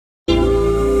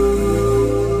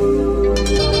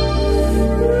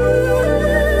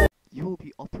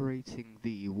operating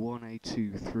the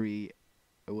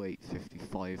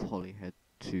 1A230855 Holyhead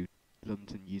to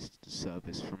London Euston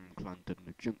service from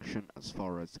Llandudno Junction as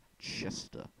far as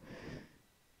Chester.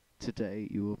 Today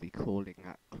you will be calling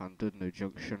at Llandudno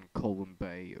Junction, Colwyn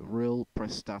Bay, Rhyl,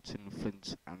 Prestatyn,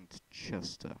 Flint and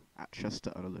Chester. At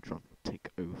Chester another driver will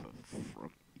take over from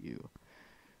you.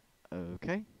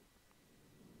 Okay.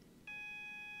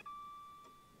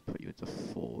 Put you into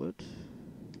forward.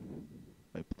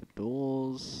 Open the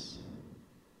doors.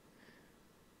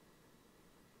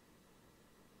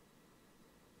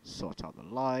 Sort out the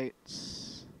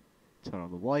lights. Turn on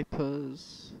the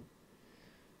wipers.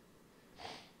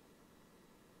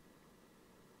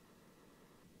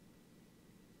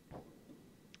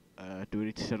 Do we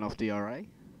need to turn off DRA?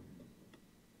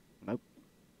 Nope.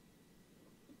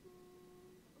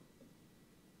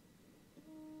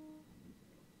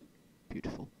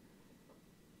 Beautiful.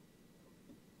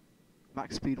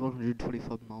 Max speed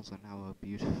 125 miles an hour.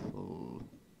 Beautiful.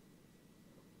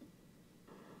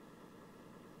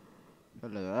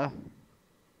 Hello there.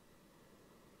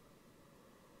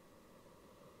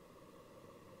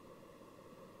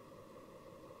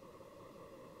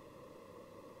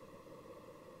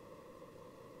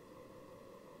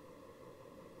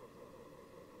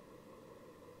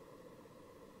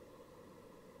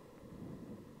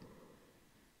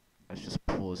 Let's just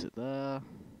pause it there.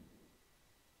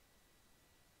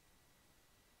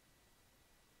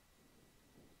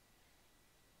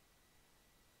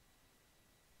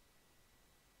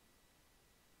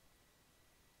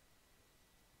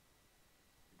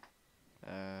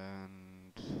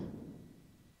 And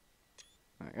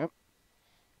there we go.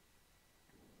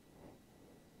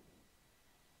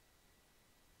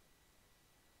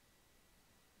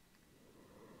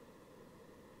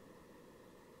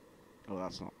 Oh,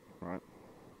 that's not right.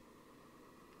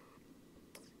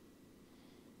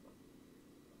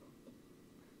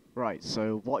 Right,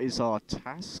 so what is our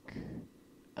task?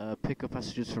 Pick up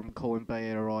passengers from Colwyn Bay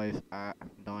and arrive at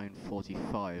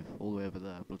 9:45, all the way over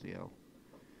there, bloody hell.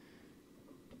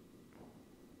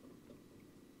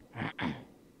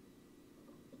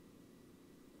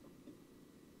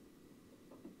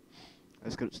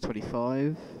 Let's go to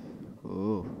 25.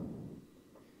 Oh.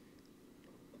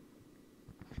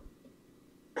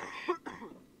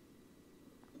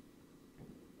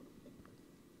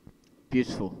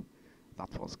 Beautiful. That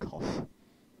was cough.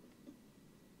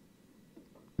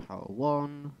 Power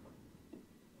 1.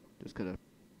 Just gonna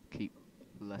keep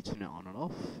letting it on and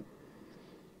off.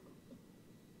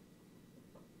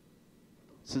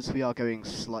 Since we are going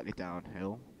slightly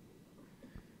downhill.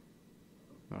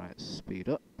 Right, speed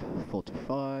up.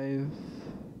 45.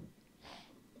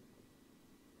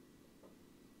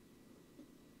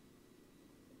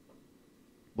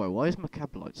 Wait, why is my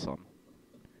cab lights on?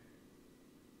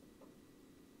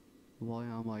 Why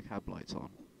are my cab lights on?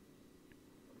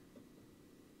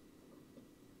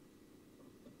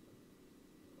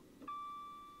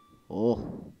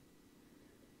 Oh.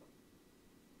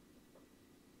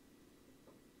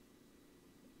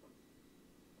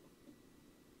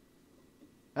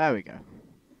 There we go. A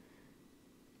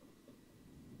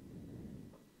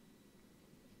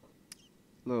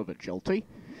little bit jolty.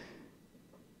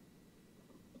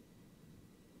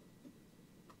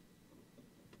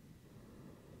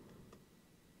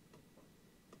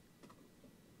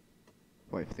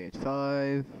 Wait for the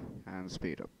 85 and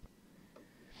speed up.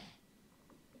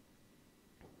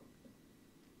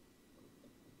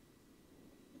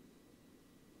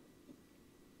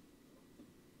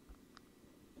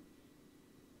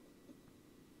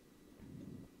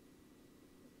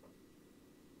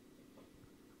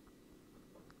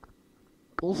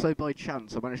 Also, by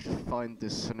chance, I managed to find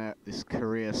this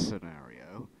career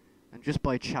scenario, and just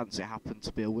by chance it happened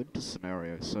to be a winter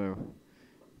scenario, so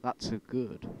that's a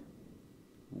good.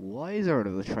 Why is there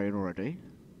another train already?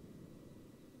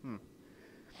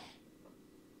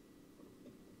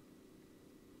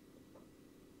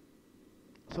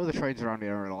 So the trains around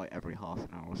here are like every half an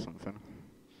hour or something.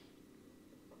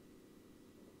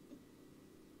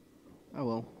 Oh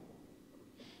well.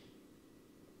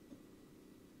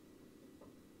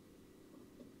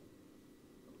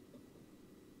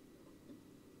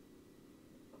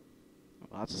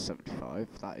 Well, that's a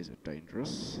 75. That is a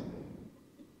dangerous.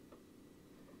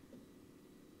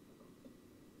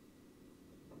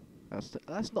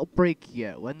 That's not break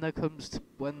yet. When there comes to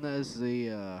when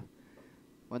the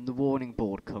warning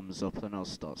board comes up, then I'll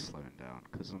start slowing down,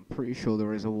 because I'm pretty sure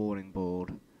there is a warning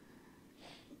board.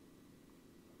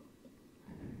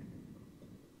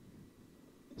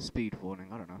 Speed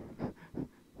warning. I don't know.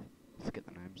 Forget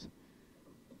the names.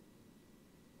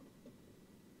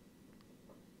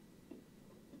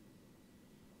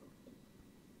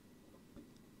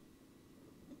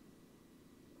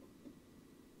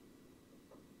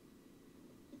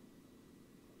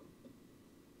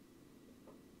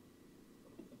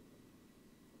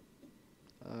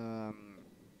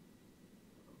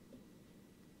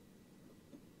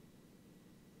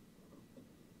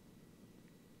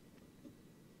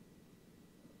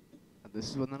 And this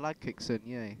is when the lag kicks in,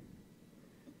 yay.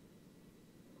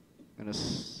 Gonna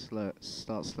start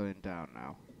slowing down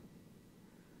now.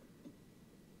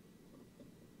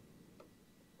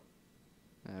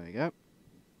 There we go.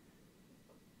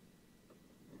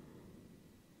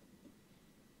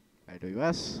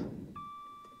 AWS.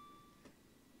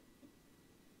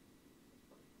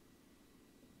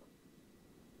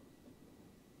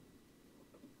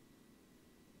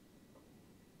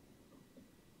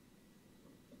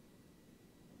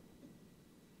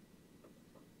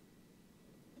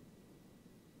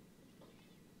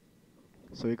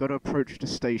 So we got to approach the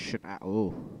station at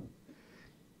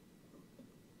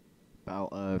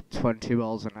about 20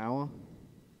 miles an hour.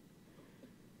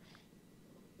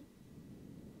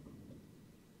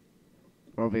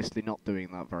 We're obviously not doing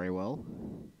that very well.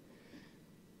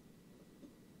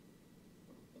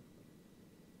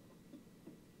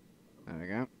 There we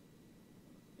go.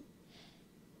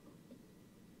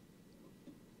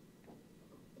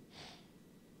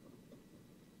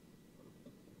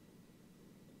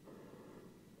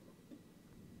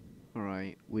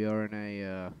 Alright, we are in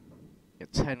a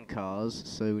 10 cars,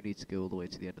 so we need to go all the way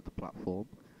to the end of the platform.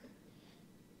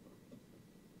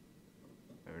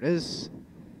 There it is.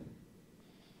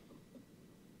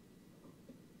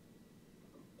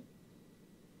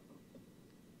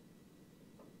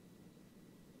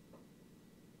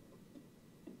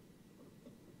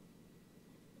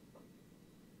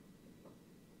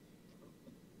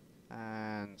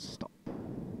 And stop.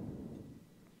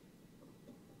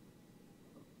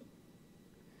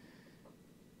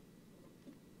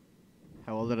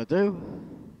 How well did I do?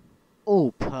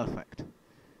 Oh, perfect.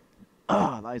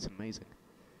 Ah, that is amazing.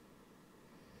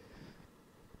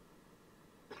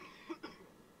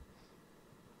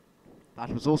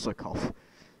 That was also cough.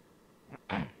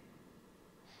 And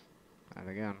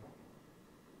again.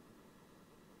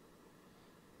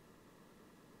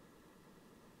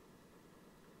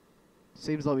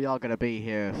 Seems like we are going to be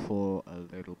here for a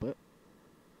little bit.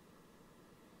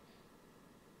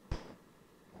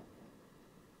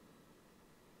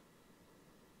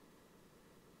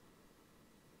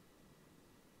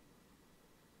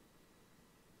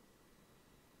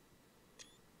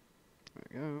 There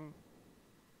we go.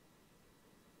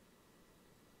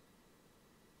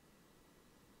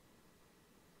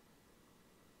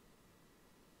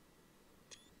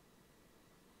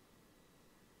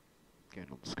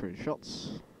 Getting on the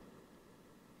screenshots.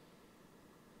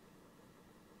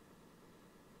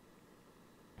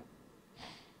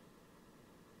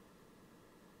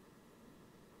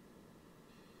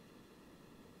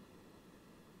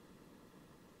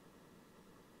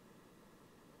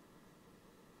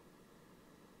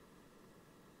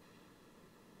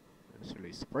 Let's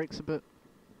release the brakes a bit.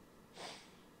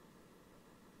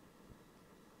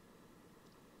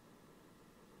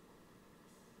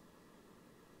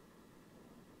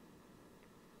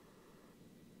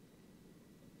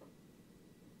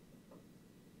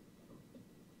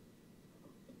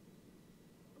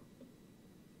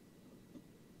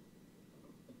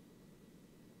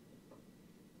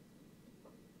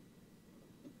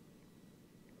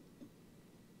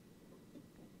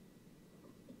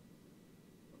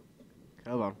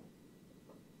 Come on.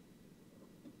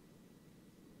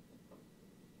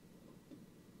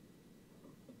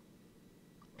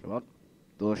 Come on.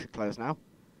 Doors should close now.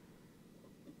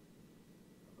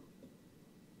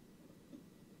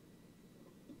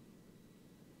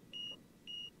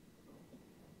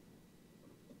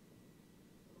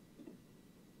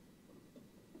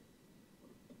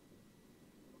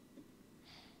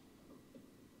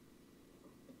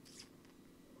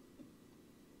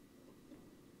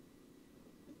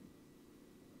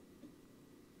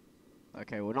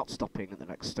 Okay, we're not stopping at the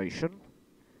next station.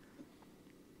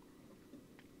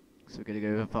 So we're going to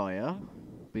go via.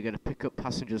 We're going to pick up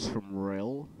passengers from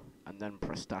Rail, and then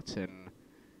Prestatyn,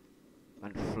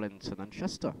 and Flint, and then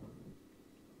Chester.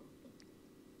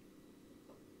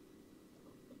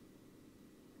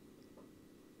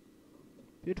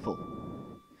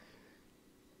 Beautiful.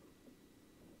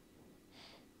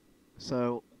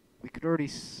 So, we could already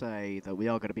say that we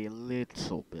are going to be a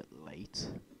little bit late,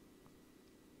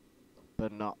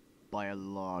 but not by a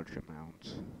large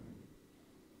amount.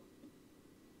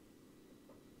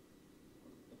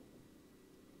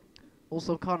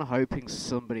 Also, I'm kind of hoping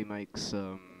somebody makes,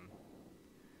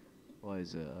 what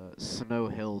is it, Snow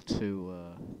Hill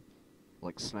to,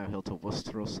 like Snow Hill to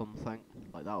Worcester or something.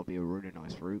 Like, that would be a really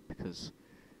nice route, because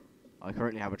I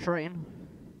currently have a train.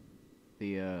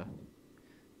 The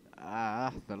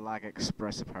Lag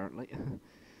Express, apparently.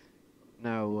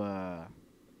 No,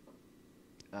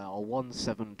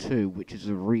 172, which is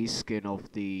a reskin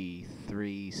of the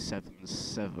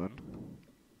 377.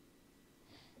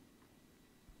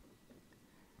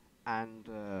 And,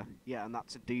 yeah, and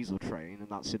that's a diesel train, and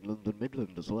that's in London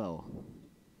Midland as well.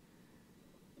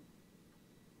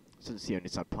 Since the only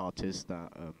sad part is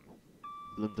that,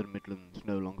 London Midland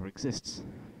no longer exists.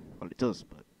 Well, it does,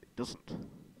 but it doesn't.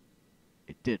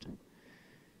 It did.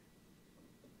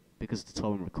 Because at the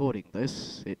time I'm recording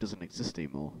this, it doesn't exist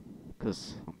anymore.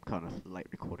 Because I'm kind of late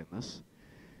recording this.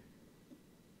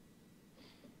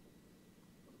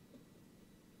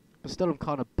 But still, I'm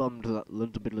kind of bummed that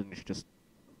London Midland is just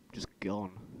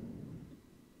gone.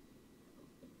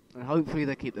 And hopefully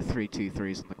they keep the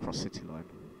 323s on the cross city line.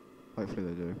 Hopefully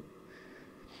they do.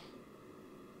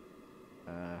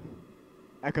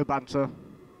 Echo banter.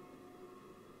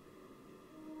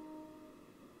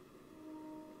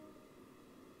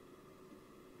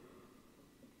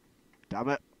 Damn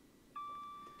it.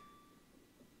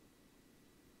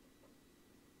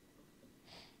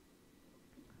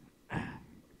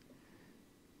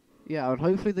 Yeah, and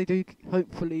hopefully they do.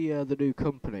 Hopefully the new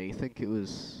company, I think it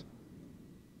was.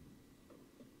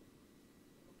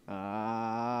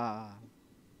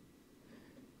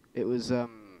 It was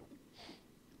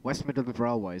West Midlands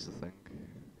Railways, I think.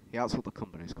 Yeah, that's what the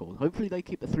company's called. Hopefully they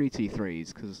keep the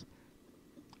 323s, because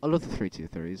I love the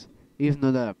 323s, even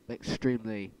though they're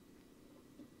extremely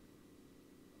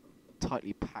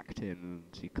tightly packed in and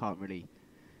you can't really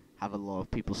have a lot of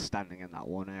people standing in that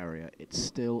one area. It's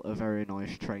still a very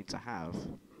nice train to have.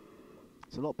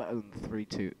 It's a lot better than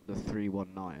the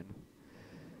 319.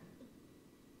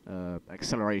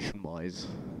 Acceleration wise.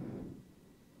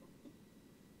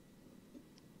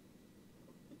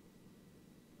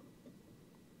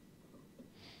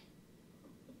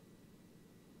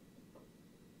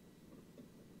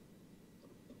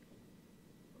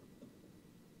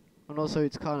 And also,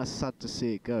 it's kind of sad to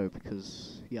see it go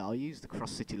because, yeah, I use the cross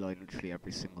city line literally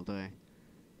every single day,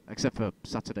 except for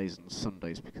Saturdays and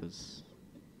Sundays because,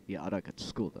 yeah, I don't get to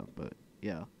school then. But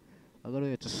yeah, I gotta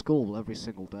get to school every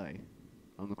single day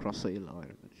on the cross city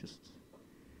line. It's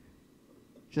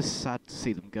just sad to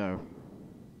see them go.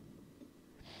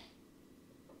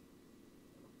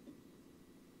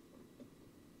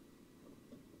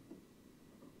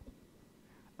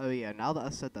 Oh yeah, now that I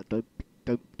said that, don't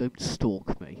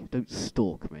stalk me. Don't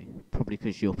stalk me. Probably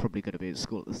because you're probably going to be at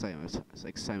school at the same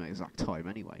exact time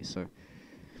anyway. So,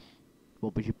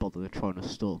 what would you bother trying to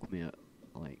stalk me at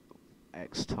like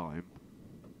X time?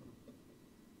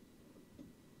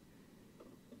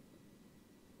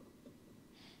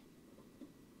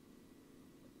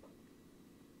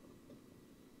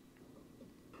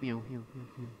 Meow, meow, meow,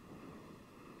 meow.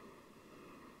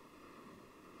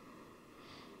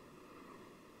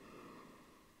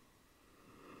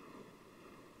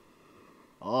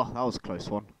 Oh, that was a close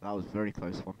one. That was a very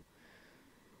close one.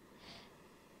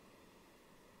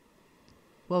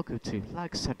 Welcome to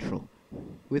Lag Central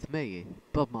with me,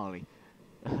 Bob Marley.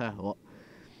 What?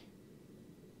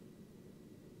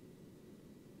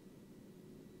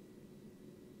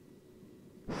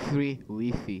 Free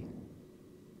Wi-Fi.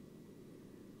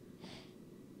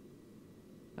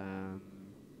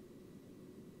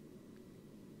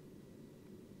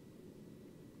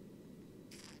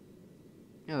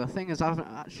 Yeah, the thing is, I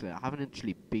haven't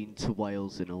actually been to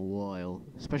Wales in a while,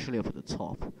 especially up at the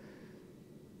top.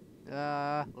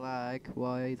 Lag.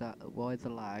 Why the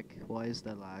lag? Why is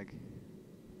there lag?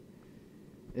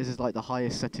 This is like the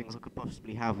highest settings I could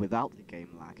possibly have without the game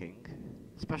lagging.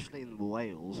 Especially in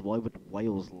Wales. Why would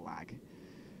Wales lag?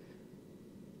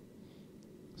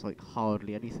 It's like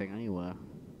hardly anything anywhere.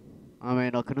 I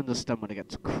mean, I can understand when I get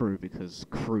to Crew, because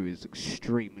Crew is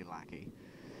extremely laggy.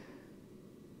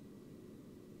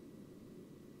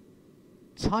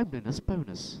 Timeliness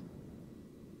bonus.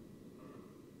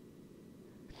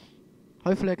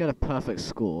 Hopefully I get a perfect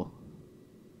score.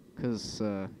 Because,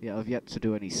 yeah, I've yet to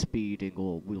do any speeding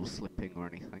or wheel slipping or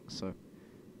anything, so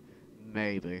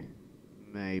maybe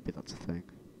that's a thing.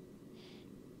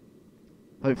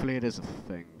 Hopefully it is a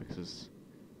thing, because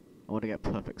I want to get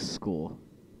a perfect score.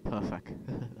 Perfect.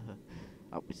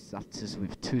 That is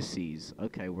with 2 C's.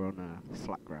 Okay, we're on a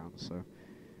flat ground, so I'm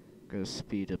going to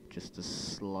speed up just the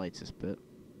slightest bit.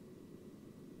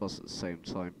 Plus at the same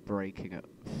time braking at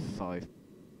 5.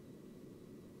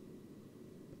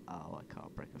 Oh, I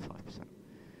can't brake at 5%.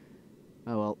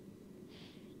 Oh well.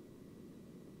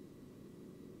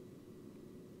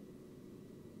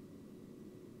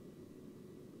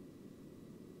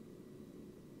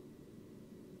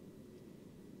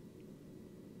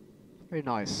 Very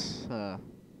nice.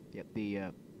 Yeah,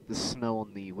 the snow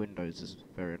on the windows is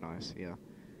very nice. Yeah.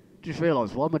 Just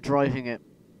realised, why am I driving it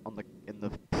in the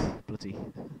bloody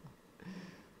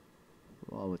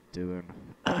what we're doing.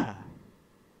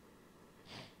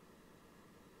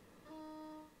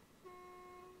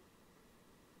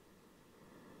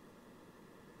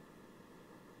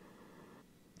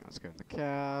 Let's go in the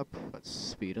cab. Let's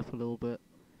speed up a little bit.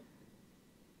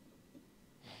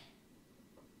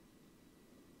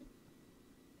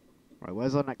 Right,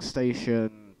 where's our next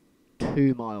station?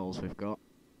 2 miles we've got.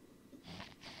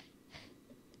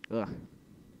 Ugh.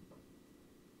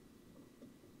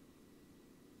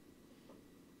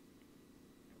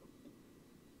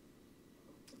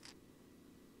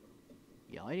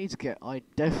 Yeah, I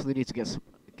definitely need to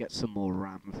get some more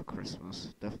RAM for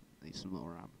Christmas. Definitely some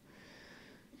more RAM.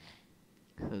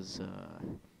 Because,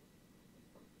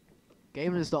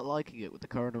 gaming's not liking it with the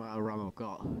current amount of RAM I've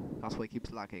got. That's why it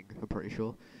keeps lagging, I'm pretty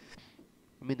sure.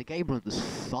 I mean, the game runs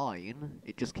fine,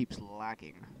 it just keeps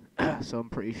lagging. So I'm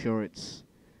pretty sure it's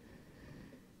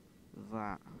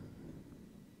that.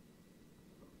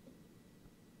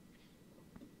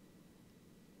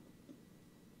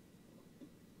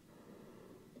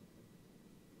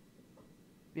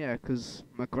 Yeah, because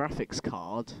my graphics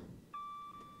card,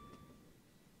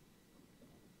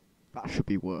 that should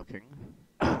be working.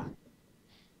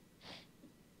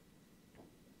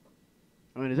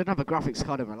 I mean, I didn't have a graphics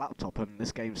card in my laptop, and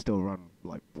this game still run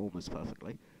like almost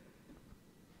perfectly.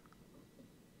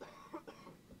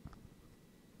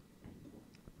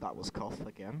 That was cough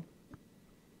again.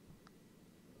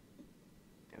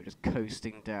 Yeah, we're just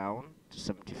coasting down to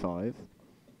 75.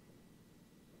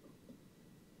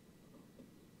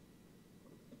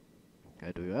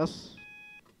 Okay, do this.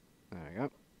 There we go.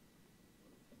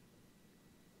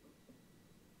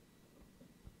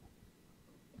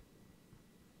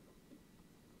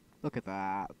 Look at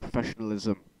that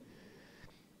professionalism.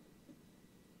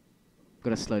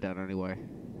 Gotta slow down anyway.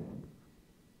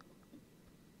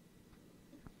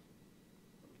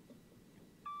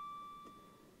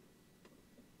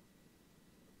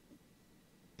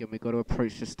 Again, we got to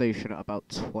approach the station at about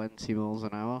 20 miles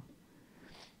an hour,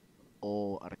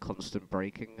 or at a constant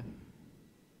braking.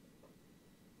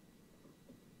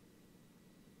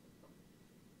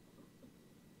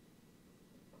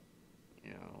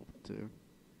 Yeah, I'll do.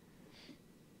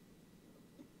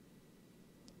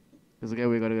 Because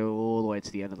again, we got to go all the way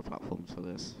to the end of the platforms for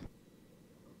this.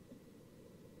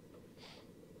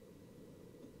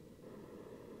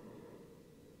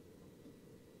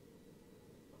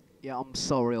 Yeah, I'm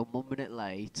sorry, I'm 1 minute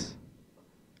late.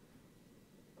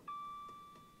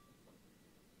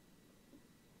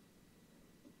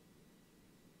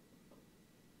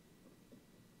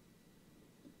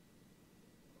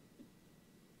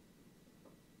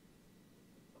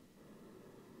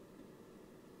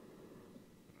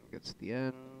 Get to the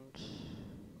end.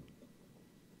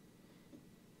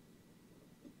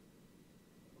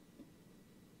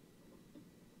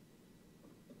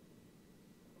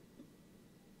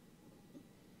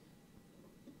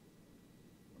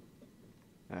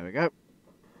 There we go.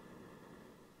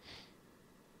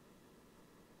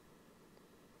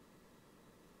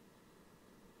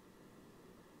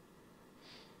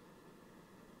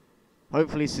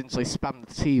 Hopefully, since I spammed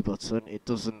the T button, it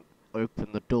doesn't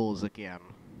open the doors again.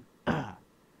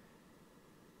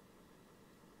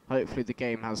 Hopefully the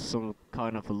game has some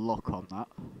kind of a lock on that.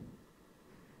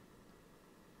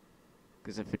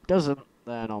 Because if it doesn't,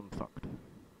 then I'm fucked.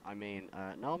 I mean,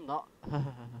 no I'm not. I'm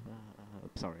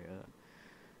sorry,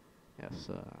 yes,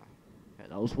 yeah,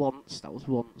 that was once,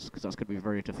 because that's going to be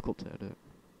very difficult to edit.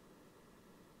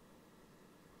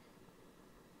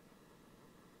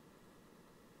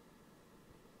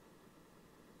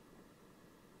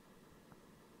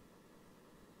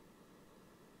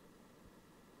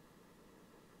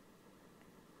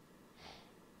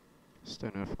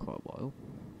 Staying there for quite a while.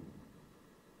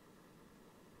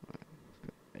 Right,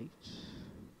 let's go 8.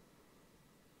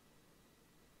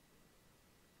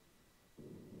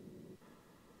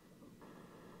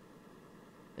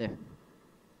 Yeah.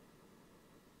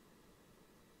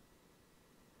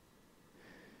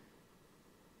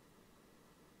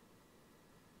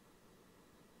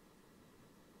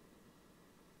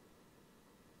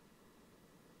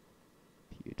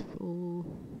 Beautiful.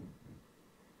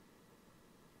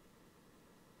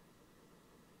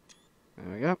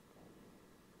 There we go.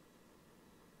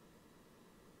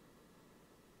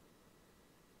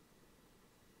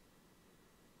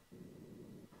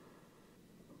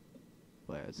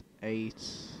 Where's 8?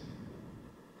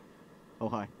 Oh,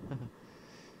 hi.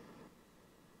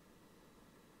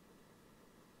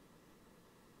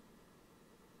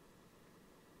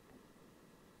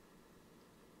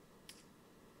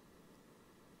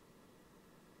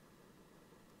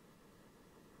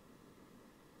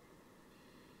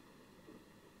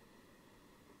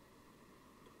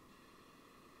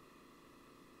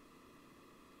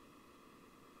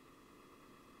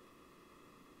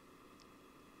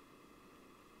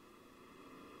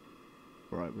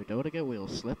 we don't want to get wheel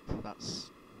slip. That's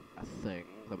a thing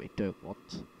that we don't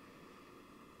want.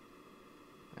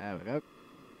 There we go.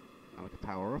 Now we can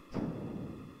power up.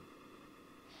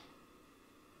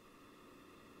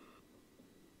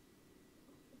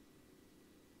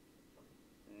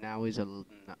 Now is a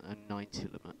 90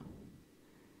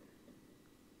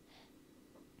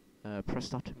 limit. Press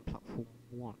that in platform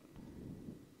 1.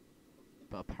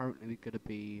 But apparently we're going to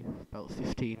be about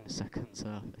 15 seconds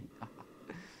early.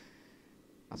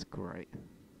 That's great.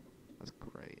 That's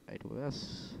great.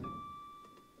 AWS.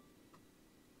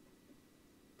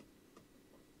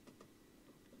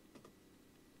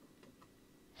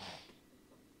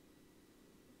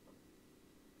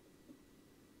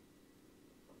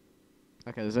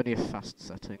 Okay, there's only a fast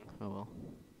setting. Oh well.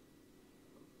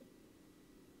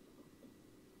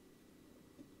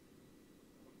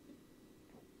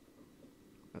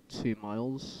 At 2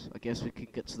 miles. I guess we can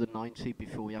get to the 90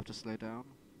 before we have to slow down.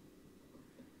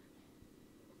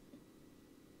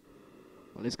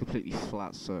 Well, it's completely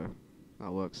flat, so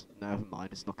that works. Never mind,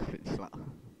 it's not completely flat.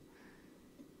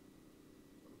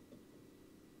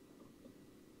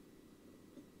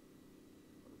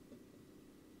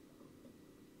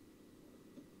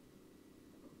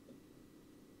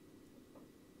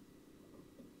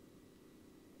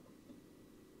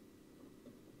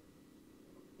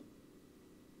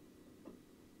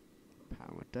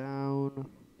 Power down.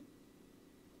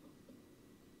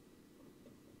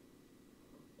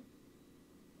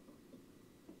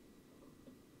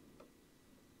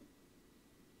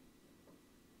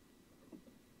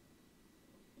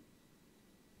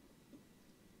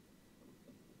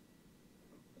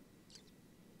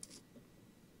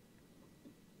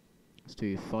 Let's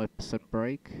do 5%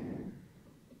 brake.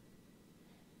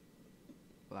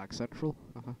 Lag central.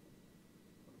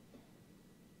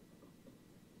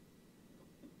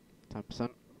 10%.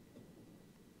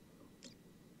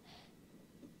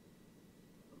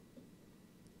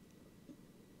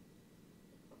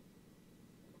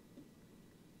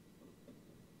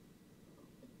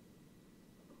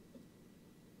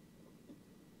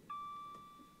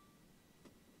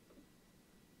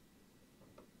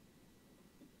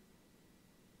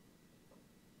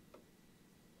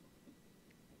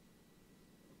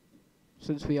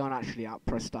 Since we aren't actually at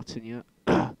Prestatin yet,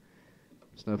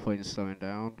 there's no point in slowing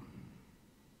down.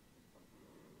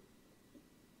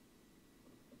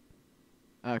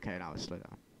 Okay, now let's slow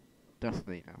down.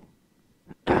 Definitely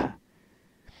now.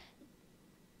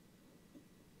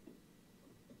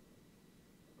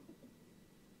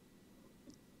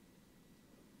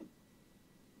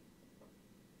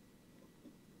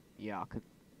 Yeah, I could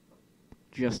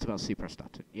just about see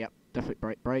Prestatin. Yep,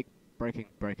 definitely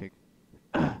braking.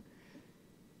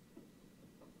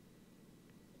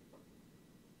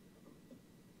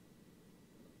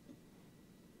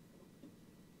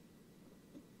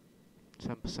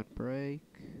 10% brake,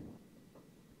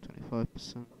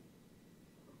 25%,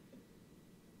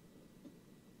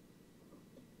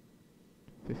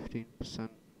 15%.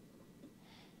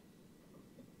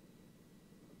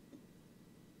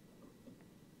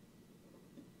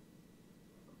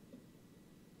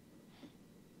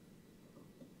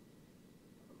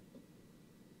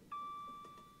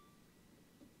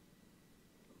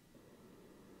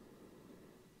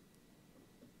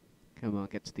 Come on,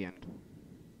 get to the end.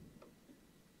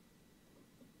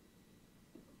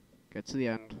 Get to the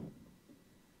end.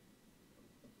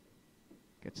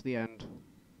 Get to the end.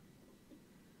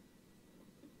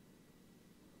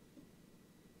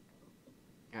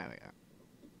 There we go.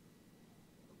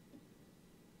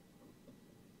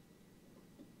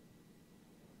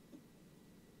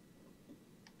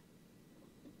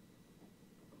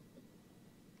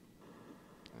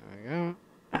 There we go.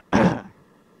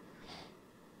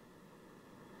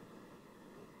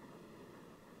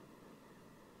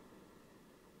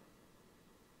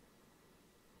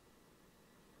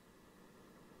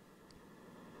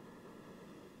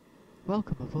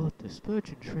 Welcome aboard this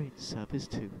Virgin train service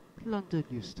to London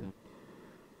Euston.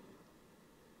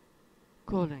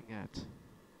 Calling at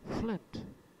Flint,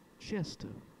 Chester,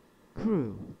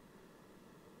 Crewe,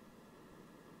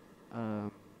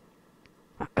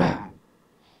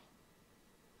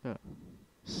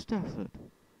 Stafford,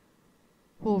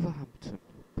 Wolverhampton,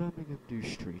 Birmingham New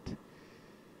Street,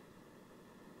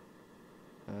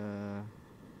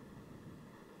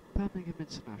 Birmingham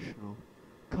International,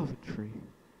 Coventry,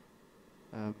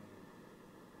 I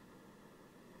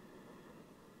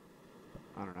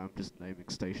don't know, I'm just naming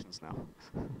stations now.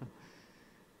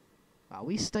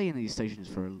 We stay in these stations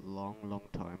for a long, long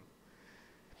time.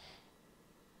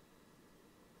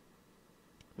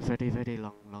 Very, very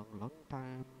long, long, long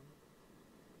time.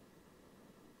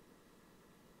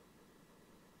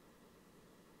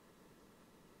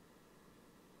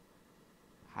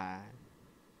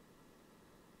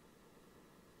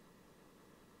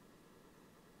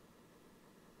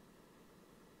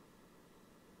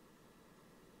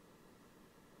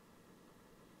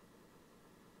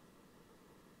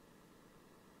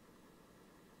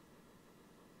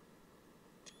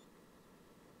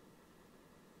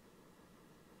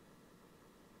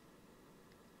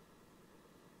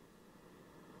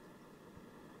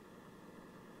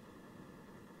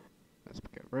 Let's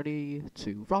get ready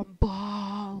to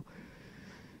rumble.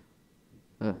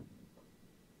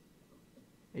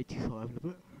 85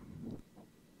 limit.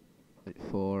 Wait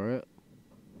for it.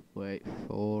 Wait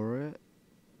for it.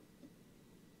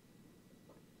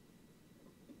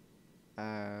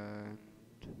 And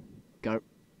go.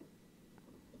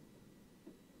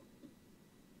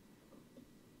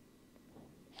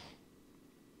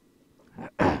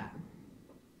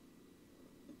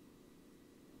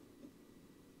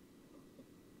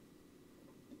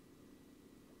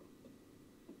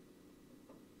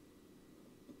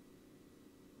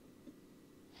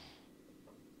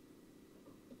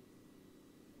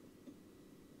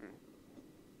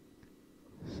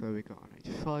 So we got an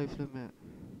 85 limit.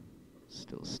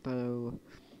 Still Snow.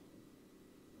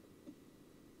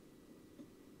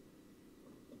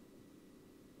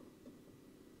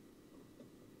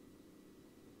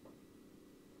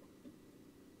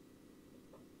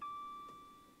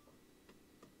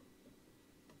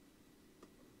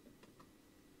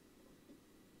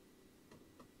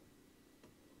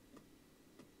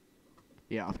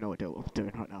 Yeah, I've no idea what I'm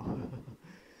doing right now.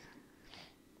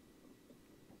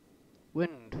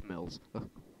 Windmills.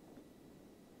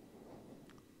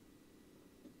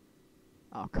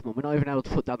 Oh, come on, we're not even able to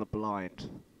put down the blind.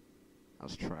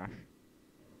 That's trash.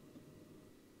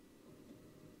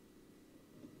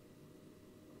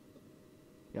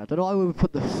 Yeah, I don't know why we would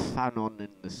put the fan on in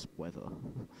this weather.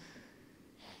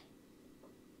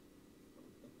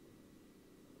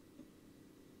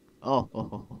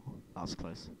 Oh, that's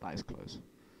close. That is close.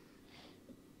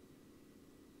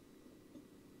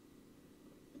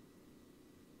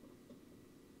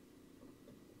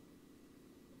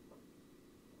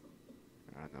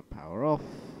 And then power off.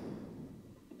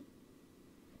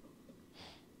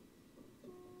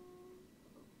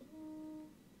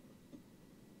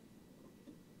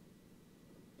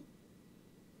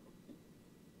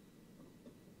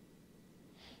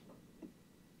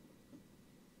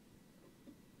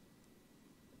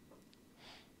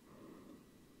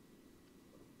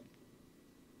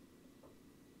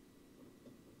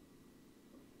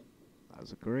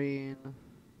 That's a green.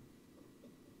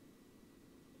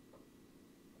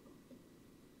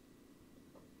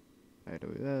 I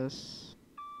do this.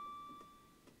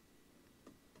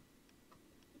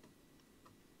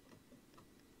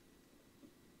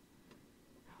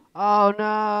 Oh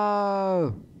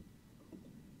no!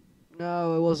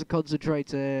 No, I wasn't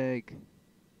concentrating.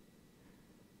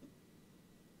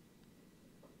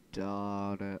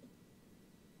 Darn it.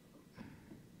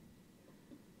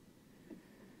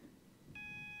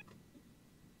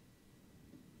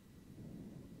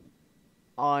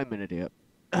 I'm an idiot.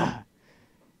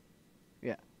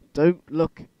 Yeah. Don't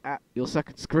look at your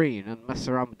second screen and mess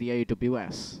around with the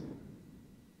AWS.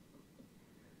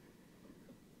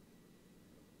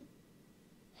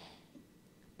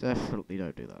 Definitely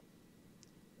don't do that.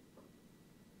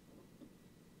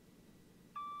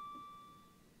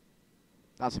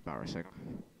 That's embarrassing.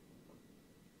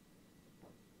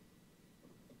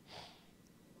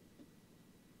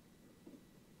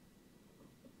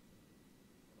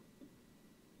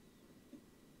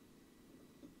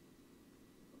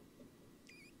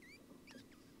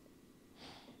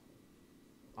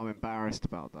 I'm embarrassed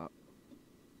about that.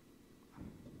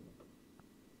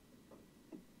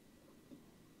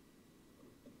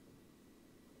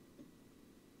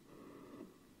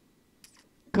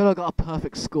 Could have got a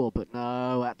perfect score, but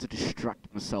no, I had to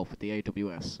distract myself with the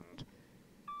AWS and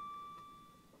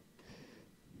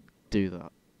do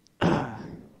that.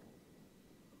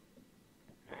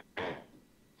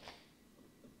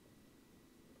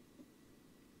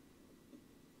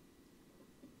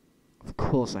 Of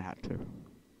course I had to.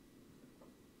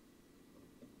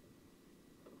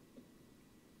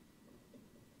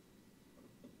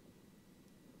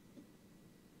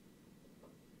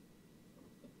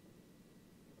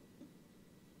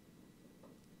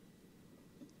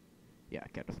 Yeah, I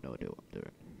kind of no idea what I'm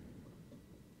doing.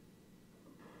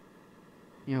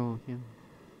 Yeah.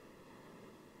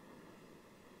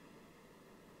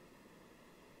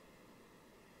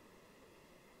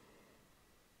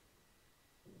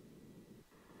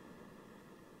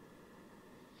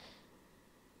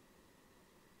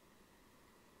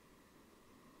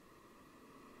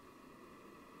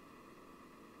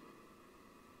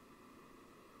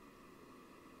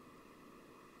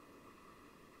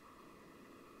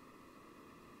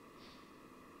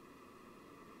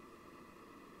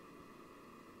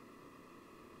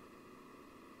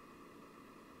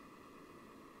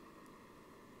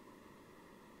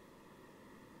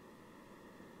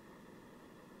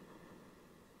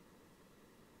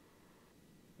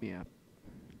 Yeah.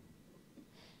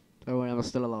 Don't worry, I'm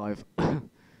still alive. Come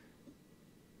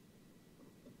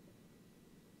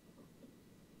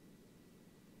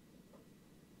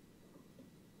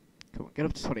on, get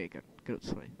up to 20 again. Get up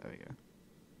to 20. There we go.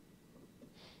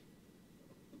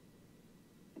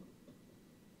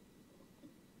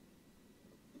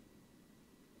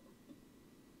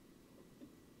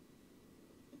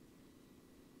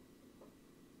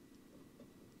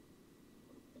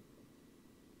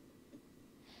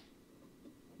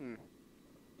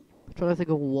 I'm trying to think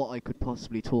of what I could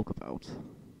possibly talk about.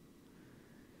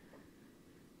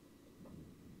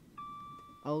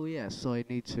 Oh yes, I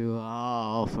need to...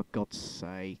 Oh, for God's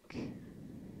sake.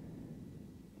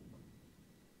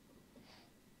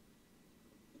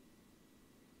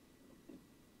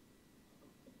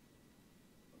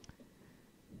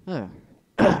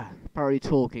 Apparently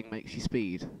talking makes you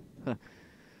speed.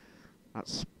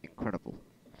 That's incredible.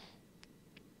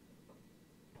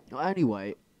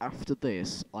 Anyway, after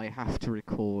this, I have to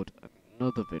record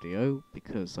another video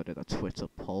because I did a Twitter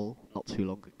poll not too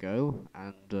long ago,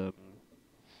 and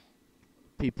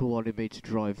people wanted me to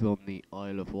drive on the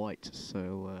Isle of Wight,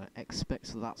 so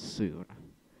expect that soon.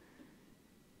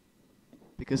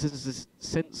 Because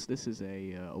since this is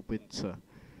a winter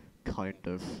kind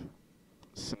of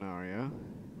scenario,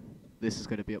 this is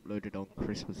going to be uploaded on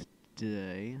Christmas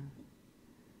Day.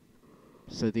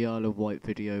 So the Isle of Wight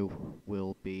video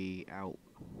will be out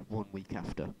 1 week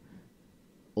after.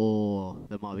 Or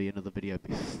there might be another video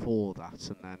before that,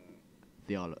 and then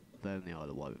the Isle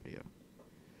of Wight video.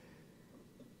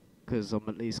 Because I'm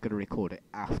at least going to record it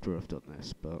after I've done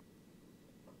this, but...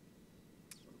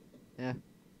 yeah.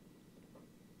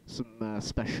 Some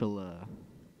special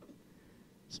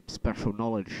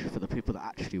knowledge for the people that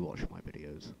actually watch my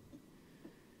videos.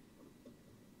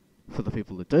 For the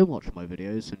people that don't watch my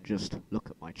videos and just look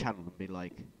at my channel and be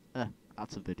like,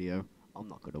 that's a video, I'm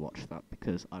not going to watch that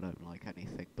because I don't like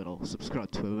anything, but I'll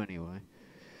subscribe to him anyway.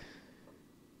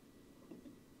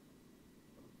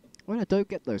 Well, I don't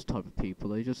get those type of people.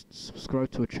 They just subscribe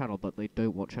to a channel but they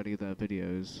don't watch any of their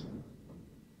videos.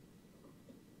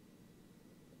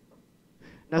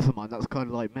 Never mind, that's kind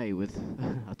of like me with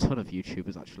a ton of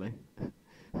YouTubers actually.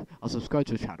 I'll subscribe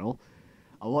to a channel,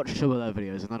 I'll watch some of their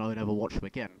videos and then I'll never watch them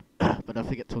again. But I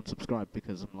forget to unsubscribe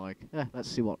because I'm like, let's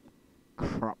see what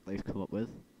crap they've come up with.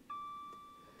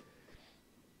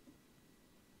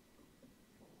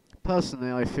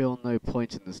 Personally, I feel no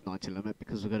point in this 90 limit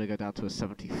because we're going to go down to a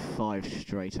 75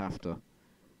 straight after.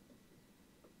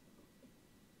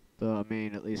 But I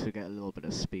mean, at least we get a little bit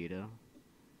of speed, huh?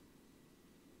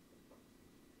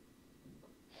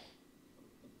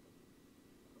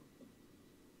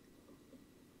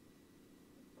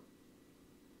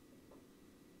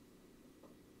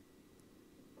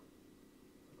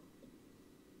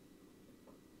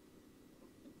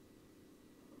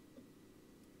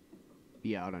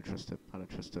 Yeah, I don't trust it. I don't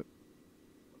trust it.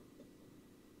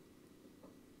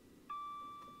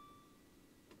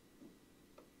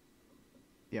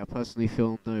 Yeah, I personally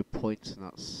feel no point in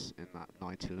that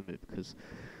 90 limit because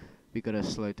we gotta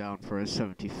slow down for a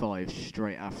 75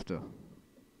 straight after.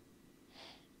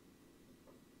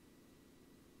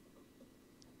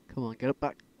 Come on, get it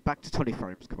back to 20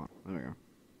 frames. Come on, there we go.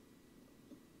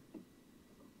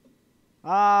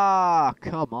 Ah,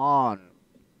 come on.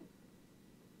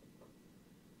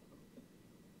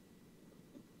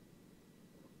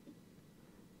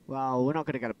 Well, we're not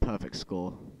going to get a perfect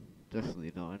score.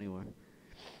 Definitely not, anyway.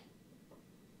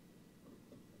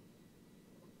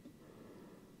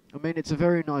 I mean, it's a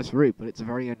very nice route, but it's a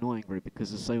very annoying route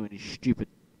because there's so many stupid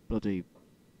bloody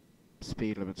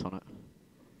speed limits on it.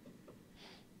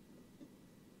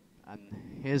 And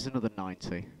here's another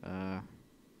 90.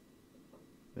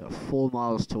 We have 4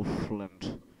 miles till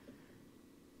Flint.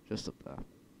 Just up there.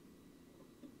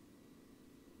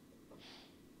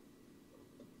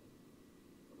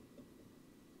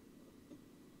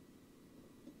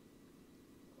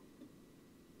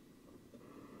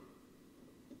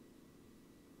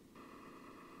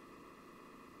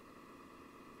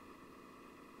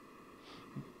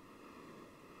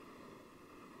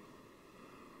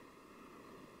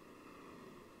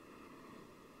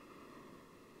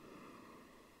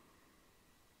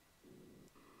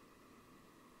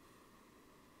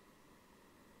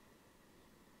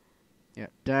 Yeah,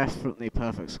 definitely a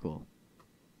perfect score.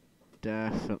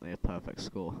 Definitely a perfect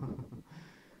score.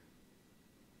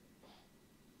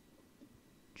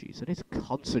 Jeez, I need to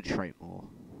concentrate more.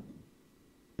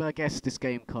 But I guess this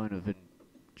game kind of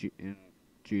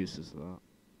induces that.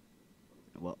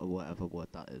 Whatever word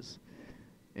that is.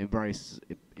 It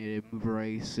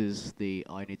embraces the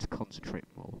I need to concentrate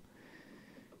more.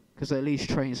 Because at least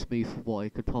trains me for what I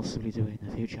could possibly do in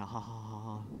the future. Ha ha ha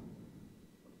ha.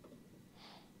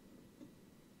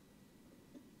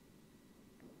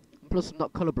 Plus I'm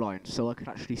not colourblind, so I can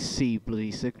actually see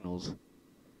bloody signals.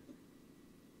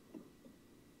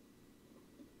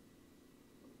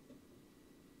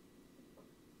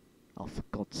 Oh, for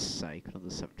God's sake, another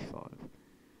 75.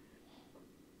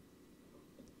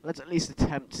 Let's at least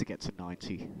attempt to get to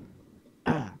 90.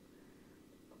 Yeah.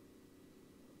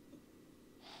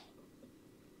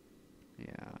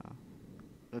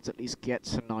 Let's at least get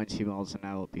to 90 miles an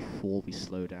hour before we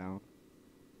slow down.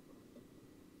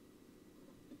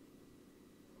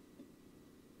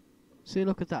 See,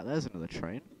 look at that, there's another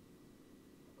train.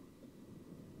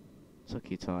 Took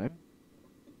your time.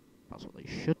 That's what they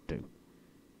should do.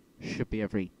 Should be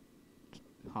every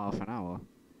half an hour.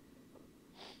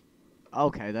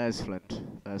 Okay, there's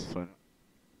Flint. There's Flint.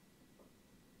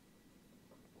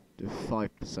 Do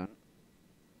 5%.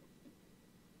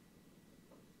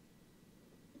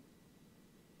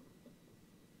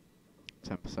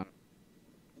 10%.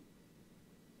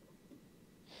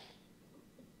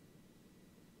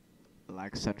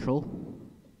 Lag Central.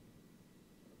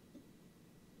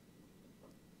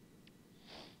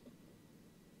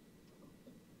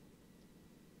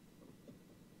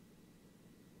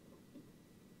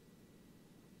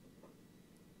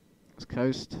 Let's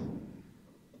coast.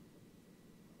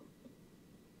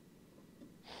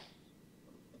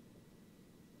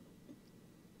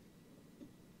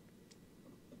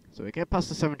 So we get past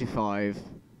the 75,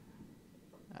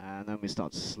 and then we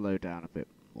start to slow down a bit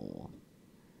more.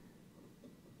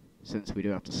 Since we do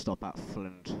have to stop at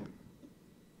Flint.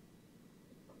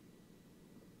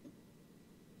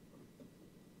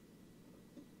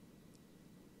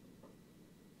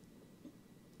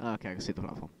 Okay, I can see the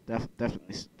platform.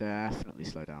 Definitely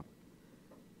slow down.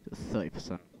 To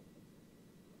 30%.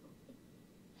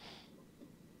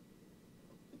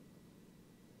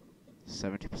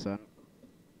 %.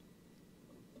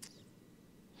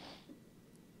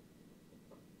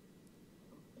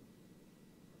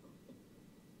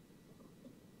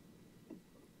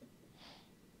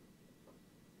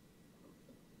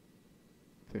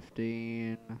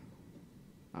 15.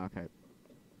 Okay.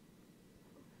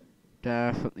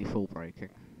 Definitely full braking.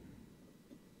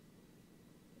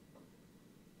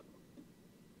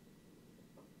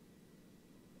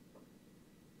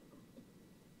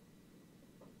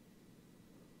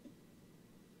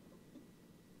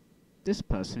 This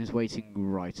person is waiting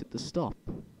right at the stop.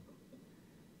 And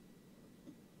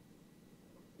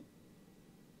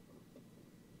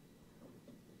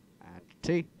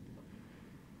T.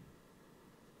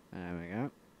 There we go.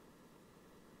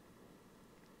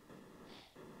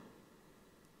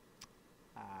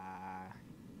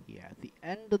 Yeah, the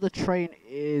end of the train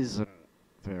isn't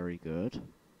very good.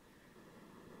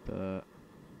 But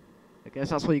I guess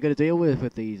that's what you're going to deal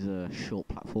with these short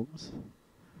platforms.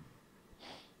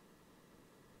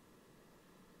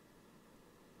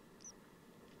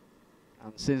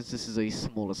 And since this is a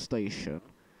smaller station,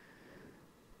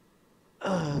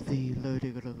 the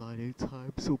loading and aligning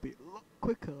times will be a lot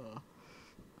quicker.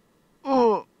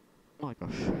 Oh my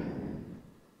gosh.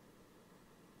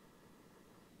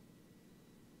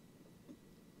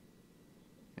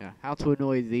 Yeah, how to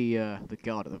annoy the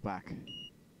guard at the back.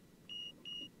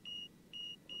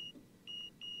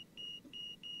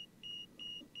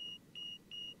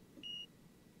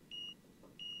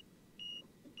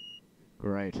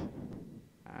 Great.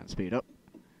 And speed up.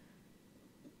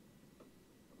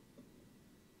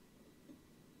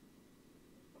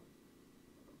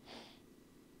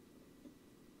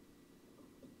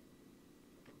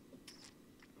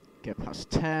 Get past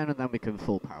 10 and then we can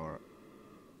full power it.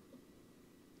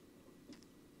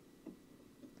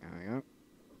 There we go.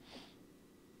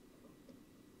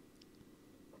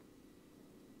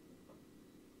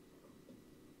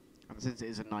 And since it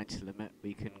is a 90 limit,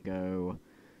 we can go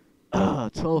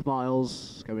 12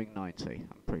 miles going 90, I'm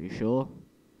pretty sure.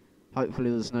 Hopefully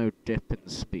there's no dip in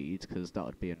speed, because that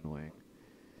would be annoying.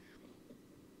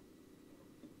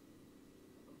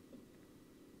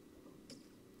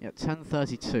 Yeah,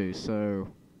 10:32, so...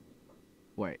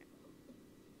 Wait.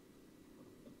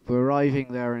 We're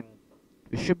arriving there in...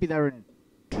 We should be there in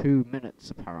 2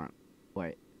 minutes, apparent.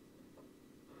 Wait.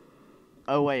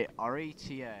 Oh wait, our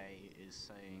ETA is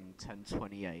saying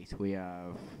 10:28. We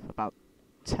have about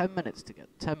 10 minutes to get...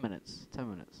 10 minutes.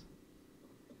 10 minutes.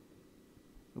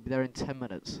 We'll be there in 10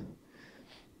 minutes.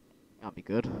 That'd be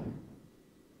good.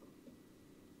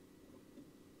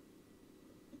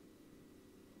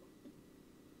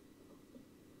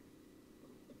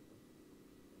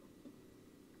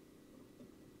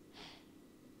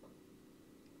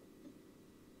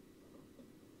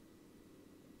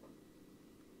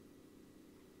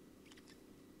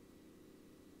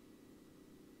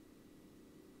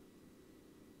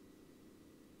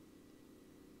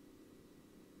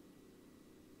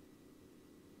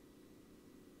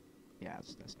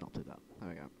 let's not do that. There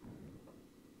we go.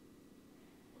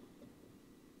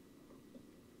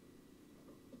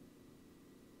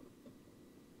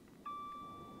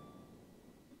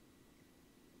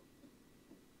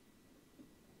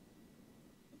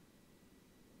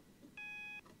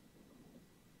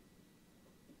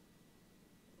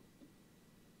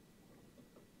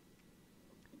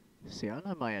 See, I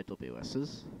know my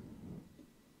AWSs.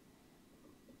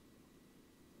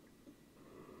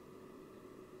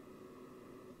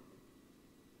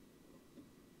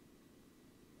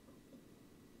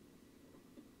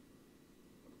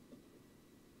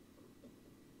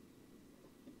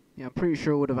 Yeah, I'm pretty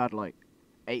sure I would have had like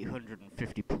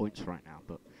 850 points right now,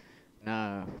 but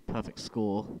no, perfect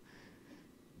score.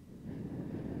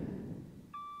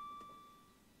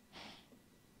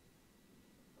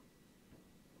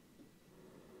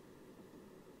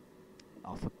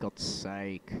 Oh, for God's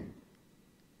sake.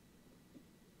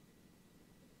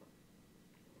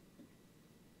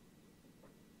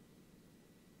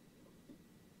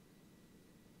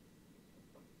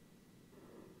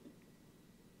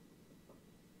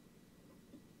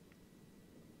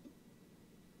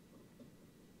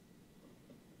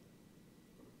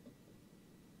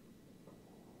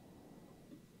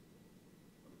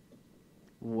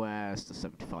 Where's the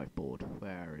 75 board?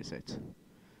 Where is it?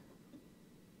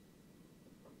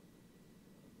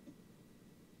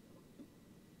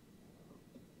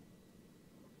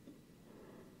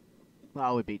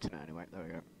 Well, we're beaten it anyway. There we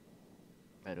go.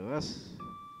 There to us.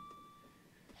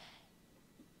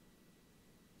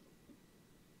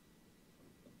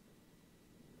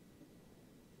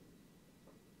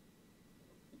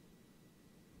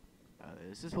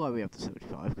 This is why we have the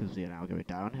 75, because we are now going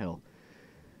downhill.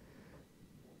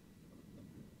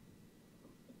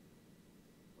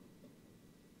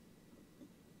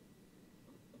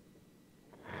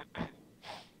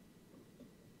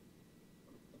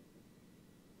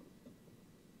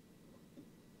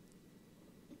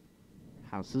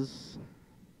 Houses,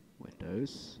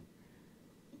 windows.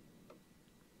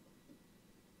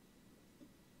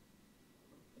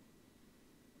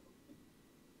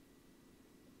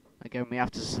 Again, we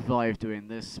have to survive doing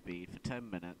this speed for 10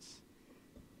 minutes.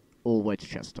 All the way to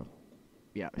Chester.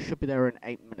 Yeah, should be there in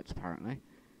 8 minutes apparently.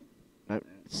 No,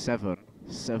 7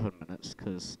 minutes,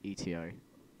 because ETA.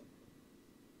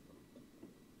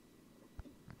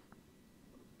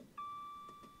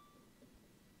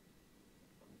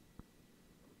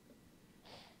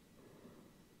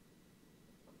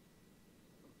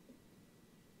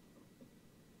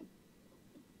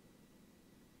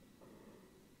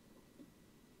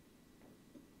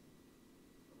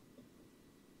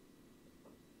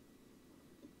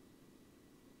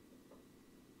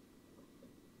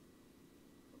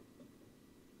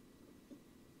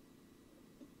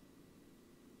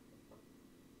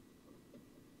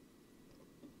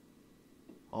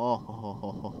 Oh, ho, ho,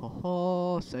 ho, ho, ho,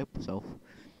 ho. Save myself.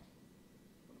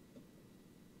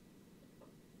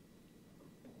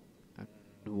 And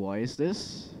why is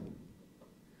this?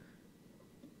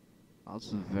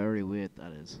 That's very weird,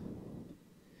 that is.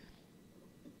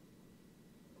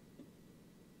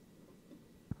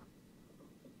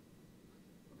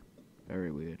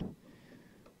 Very weird.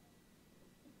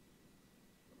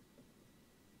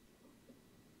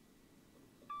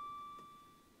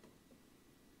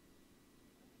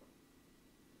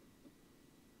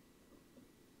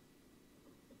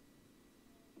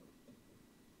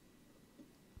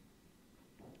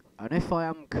 And if I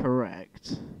am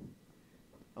correct...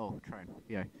 Oh, train,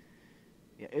 yeah.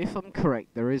 Yeah, if I'm correct,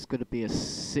 there is going to be a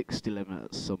 60 limit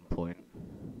at some point.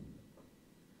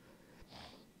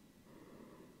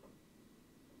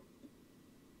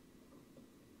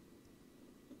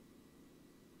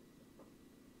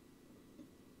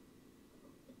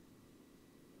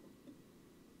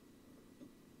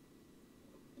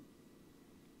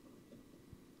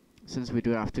 Since we do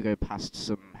have to go past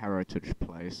some heritage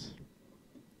place.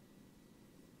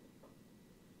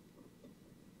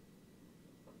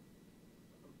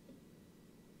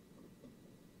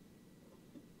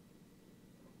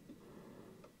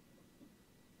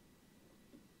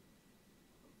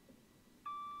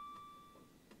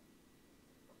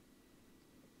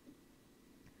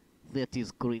 That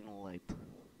is green light.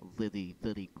 Very,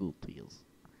 very good, yes.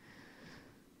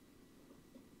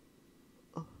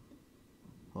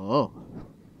 Oh.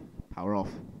 Power off.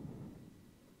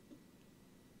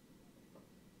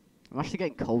 I'm actually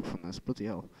getting cold from this, bloody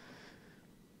hell.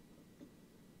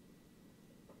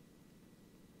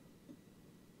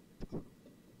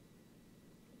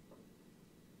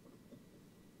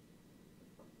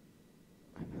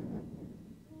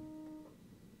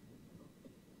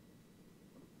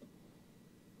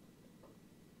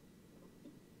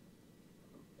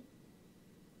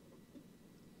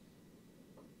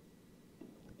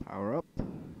 Power up.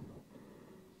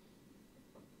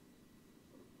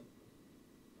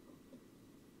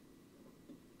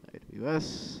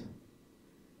 AWS.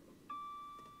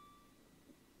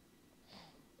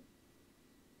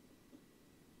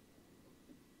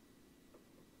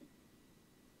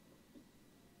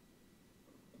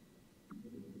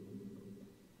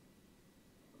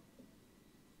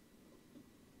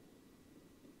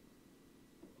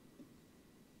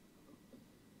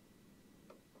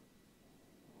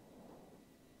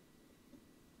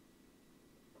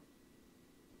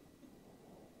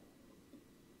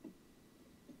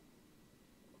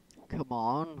 Come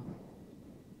on.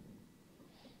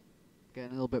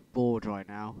 Getting a little bit bored right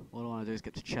now. All I want to do is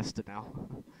get to Chester now.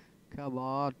 Come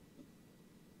on.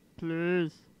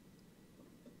 Please.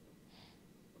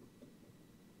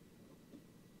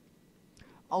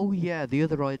 Oh yeah, the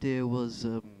other idea was,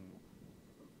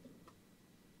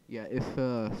 yeah, if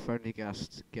Friendly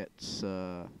Ghast gets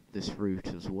this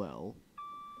route as well,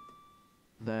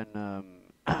 then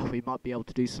we might be able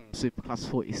to do some Superclass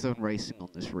 47 racing on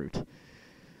this route.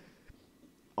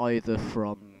 Either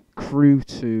from Crew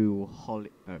to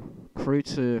Crew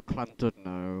to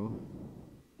Llandudno,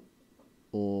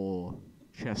 or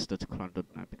Chester to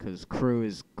Llandudno, because Crew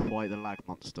is quite the lag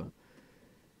monster.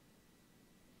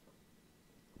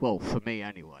 Well, for me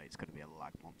anyway, it's going to be a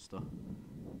lag monster.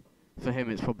 For him,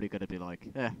 it's probably going to be like,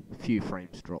 a few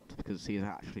frames dropped, because he's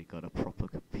actually got a proper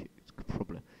compute.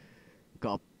 Probably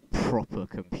got a proper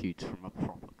compute from a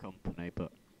proper company,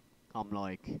 but I'm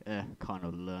like, kind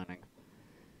of learning.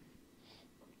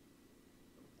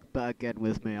 But again,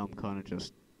 with me, I'm kind of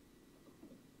just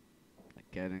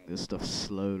getting this stuff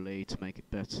slowly to make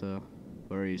it better,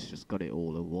 where he's just got it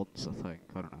all at once, I think.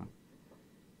 I don't know.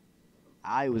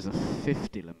 I was a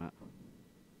 50 limit.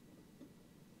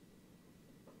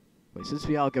 Wait, since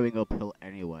we are going uphill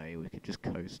anyway, we could just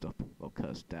coast up, or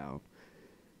coast down.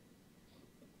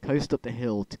 Coast up the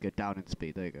hill to go down in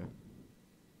speed, there you go.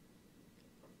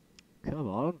 Come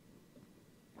on.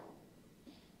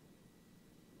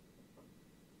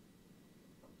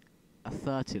 A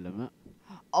 30 limit.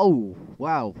 Oh,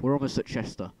 wow, we're almost at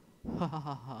Chester. Ha ha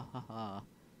ha ha ha ha.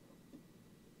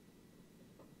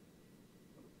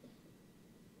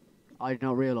 I did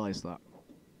not realise that.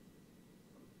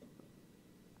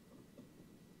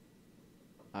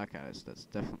 Okay, let's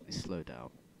definitely slow down.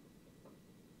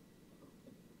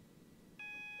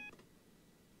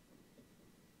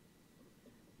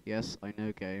 Yes, I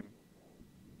know game.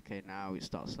 Okay, now we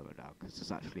start slowing down, because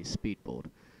there's actually a speed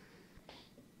board.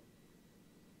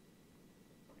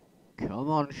 Come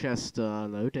on, Chester,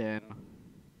 load in.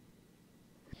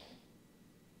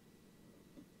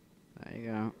 There you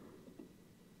go.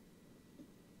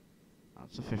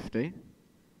 That's a 50.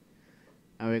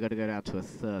 Now we've got to go down to a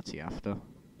 30 after.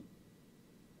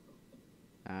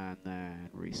 And then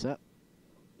reset.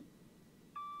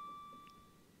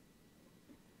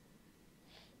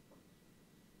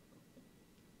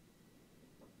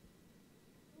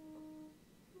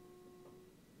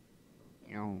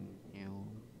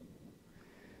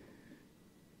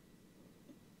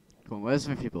 Come on, where's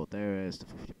the 50 board? There is the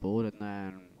 50 board, and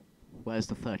then where's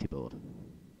the 30 board?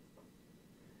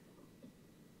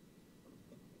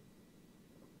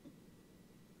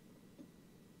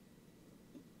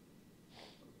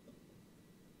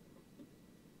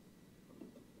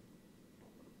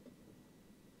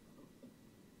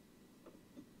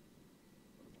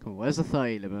 Come on, where's the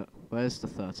 30 limit? Where's the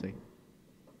 30?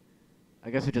 I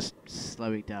guess we're just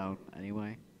slowing down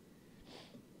anyway.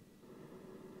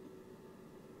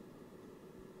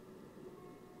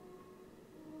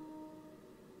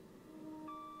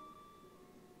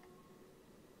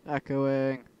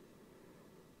 Echoing.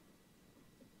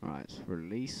 Right, let's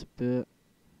release a bit.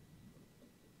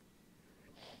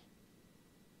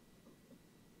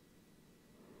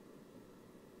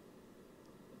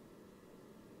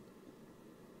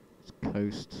 Let's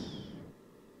coast.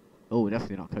 Oh, we're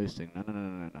definitely not coasting. No,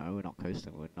 we're not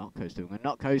coasting. We're not coasting. We're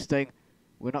not coasting.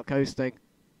 We're not coasting.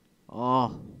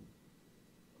 Oh.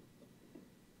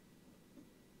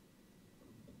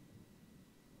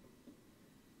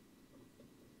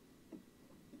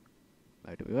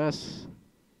 AWS.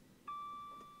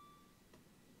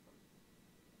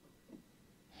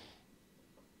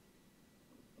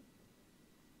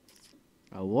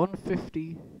 A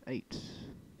 158.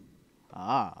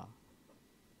 Ah,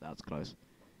 that's close.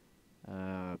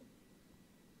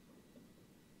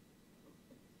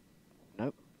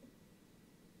 Nope.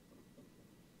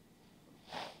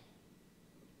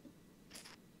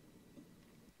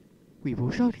 We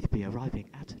will shortly be arriving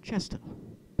at Chester.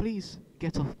 Please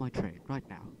get off my train right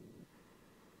now.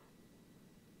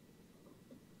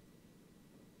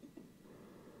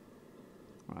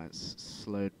 Right, let's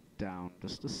slow down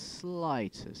just the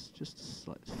slightest, just a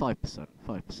slight, 5%,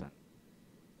 5%.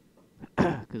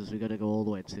 Because we're going to go all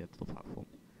the way to the end of the platform.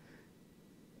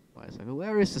 Wait a second,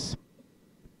 where is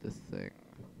the thing?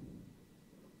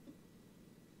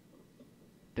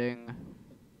 Ding.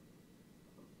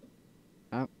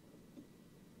 Oh.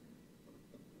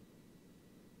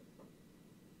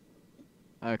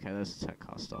 Okay, there's the 10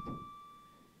 car stop.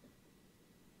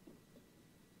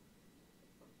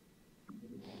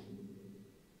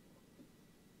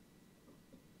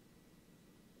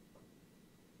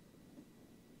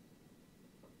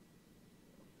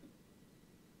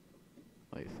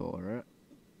 Wait for it.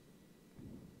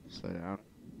 Slow down.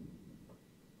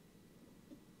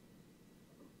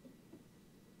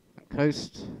 And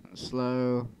coast, and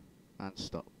slow, and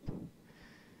stop.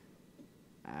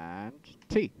 And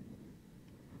T.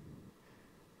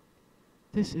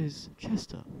 This is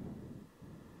Chester.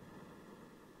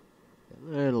 A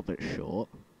little bit short,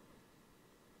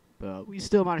 but we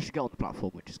still managed to get on the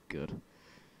platform, which is good.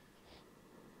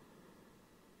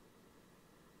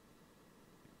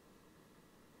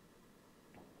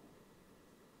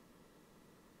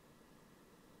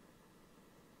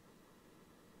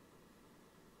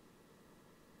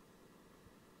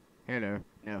 Hello.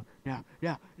 No. No.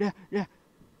 No. No. No.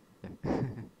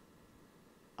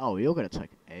 Oh, you're gonna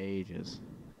take ages.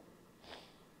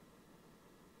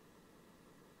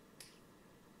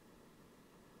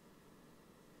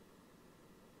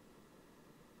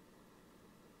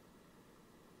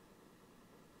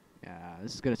 Yeah,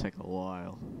 this is gonna take a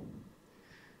while.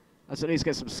 Let's at least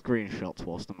get some screenshots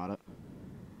whilst I'm at it.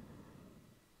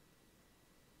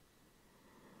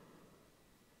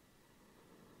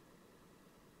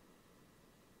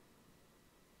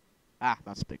 Ah,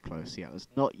 that's a bit close. Yeah, let's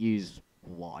not use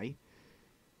Y.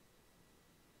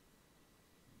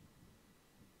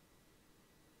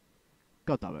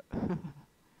 God damn it.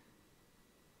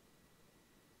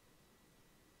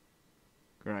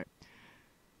 Great.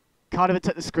 Can't even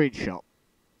take the screenshot.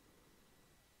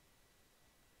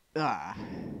 Ah.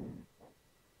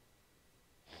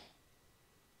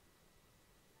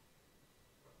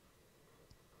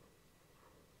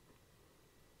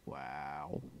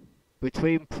 Wow.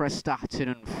 Between Prestatyn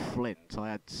and Flint,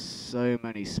 I had so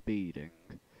many speeding.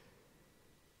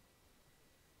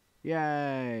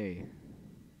 Yay!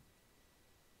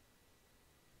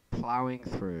 Ploughing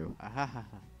through.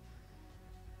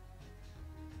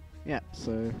 Yeah,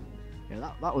 so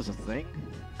yeah, that was a thing.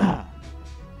 Definitely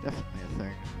a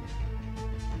thing.